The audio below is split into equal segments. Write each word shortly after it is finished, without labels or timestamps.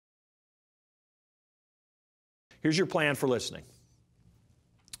here's your plan for listening.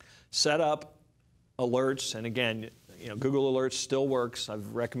 Set up alerts, and again, Google Alerts still works.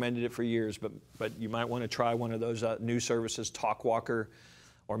 I've recommended it for years, but you might want to try one of those new services, Talkwalker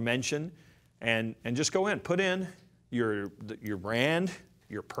or Mention, and just go in, put in your brand,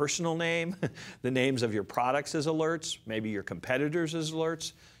 your personal name, the names of your products as alerts, maybe your competitors as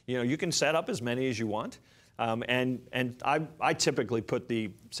alerts. You can set up as many as you want. And I typically put the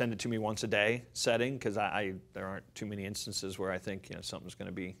send it to me once a day setting, because there aren't too many instances where I think something's going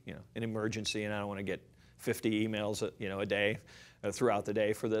to be an emergency, and I don't want to get 50 emails a day throughout the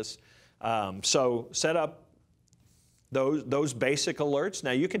day for this. So set up those basic alerts.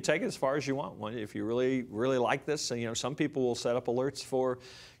 Now you can take it as far as you want. If you really like this, and some people will set up alerts for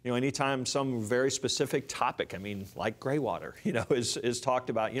anytime some very specific topic. I mean, like gray water, is talked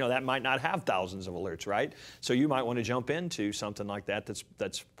about. That might not have thousands of alerts, right? So you might want to jump into something like that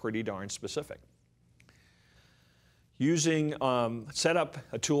that's pretty darn specific. Using set up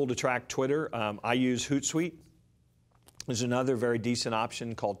a tool to track Twitter. I use Hootsuite. There's another very decent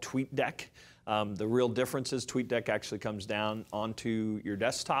option called TweetDeck. The real difference is TweetDeck actually comes down onto your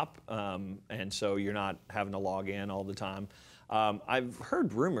desktop, and so you're not having to log in all the time. I've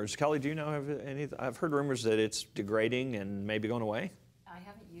heard rumors. Kelly, do you know of any? I've heard rumors that it's degrading and maybe going away. I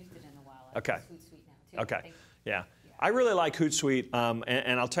haven't used it in a while. Okay. I use Hootsuite now too. Okay. Yeah. I really like Hootsuite,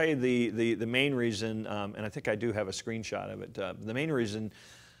 and I'll tell you the main reason, and I think I do have a screenshot of it. The main reason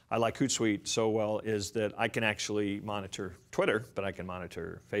I like Hootsuite so well is that I can actually monitor Twitter, but I can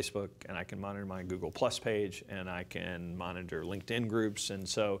monitor Facebook, and I can monitor my Google Plus page, and I can monitor LinkedIn groups, and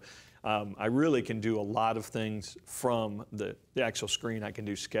so I really can do a lot of things from the actual screen. I can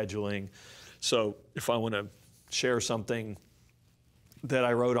do scheduling. So if I want to share something that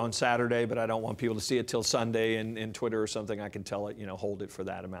I wrote on Saturday, but I don't want people to see it till Sunday in Twitter or something, I can tell it, hold it for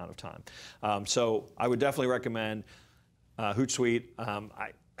that amount of time. So I would definitely recommend Hootsuite.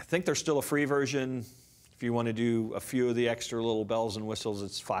 I think there's still a free version. If you want to do a few of the extra little bells and whistles,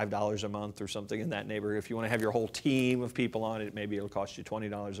 it's $5 a month or something in that neighborhood. If you want to have your whole team of people on it, maybe it'll cost you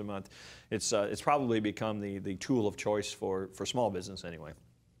 $20 a month. It's probably become the tool of choice for small business anyway.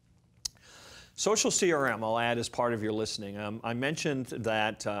 Social CRM, I'll add as part of your listening. I mentioned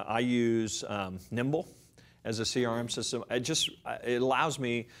that I use Nimble as a CRM system. It allows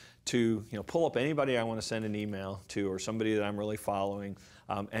me to pull up anybody I want to send an email to, or somebody that I'm really following,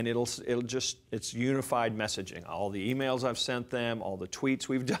 and it's unified messaging. All the emails I've sent them, all the tweets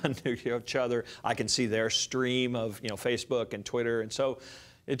we've done to each other, I can see their stream of Facebook and Twitter, and so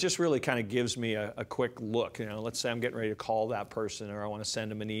it just really kind of gives me a quick look. Let's say I'm getting ready to call that person, or I want to send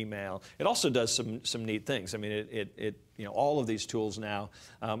them an email. It also does some neat things. I mean, all of these tools now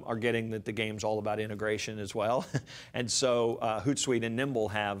are getting that the game's all about integration as well, and so Hootsuite and Nimble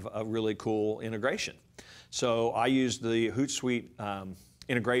have a really cool integration. So I use the Hootsuite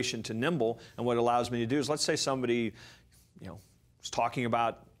integration to Nimble, and what it allows me to do is, let's say somebody is talking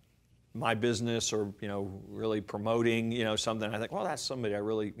about my business, or really promoting something. I think, well, that's somebody I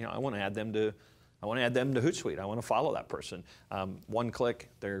really I want to add them to Hootsuite. I want to follow that person. One click,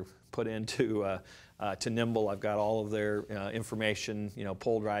 they're put into to Nimble. I've got all of their information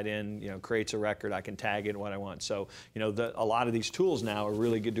pulled right in. Creates a record. I can tag it what I want. So a lot of these tools now are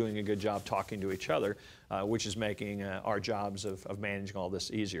really doing a good job talking to each other, which is making our jobs of managing all this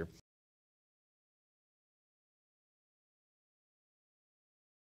easier.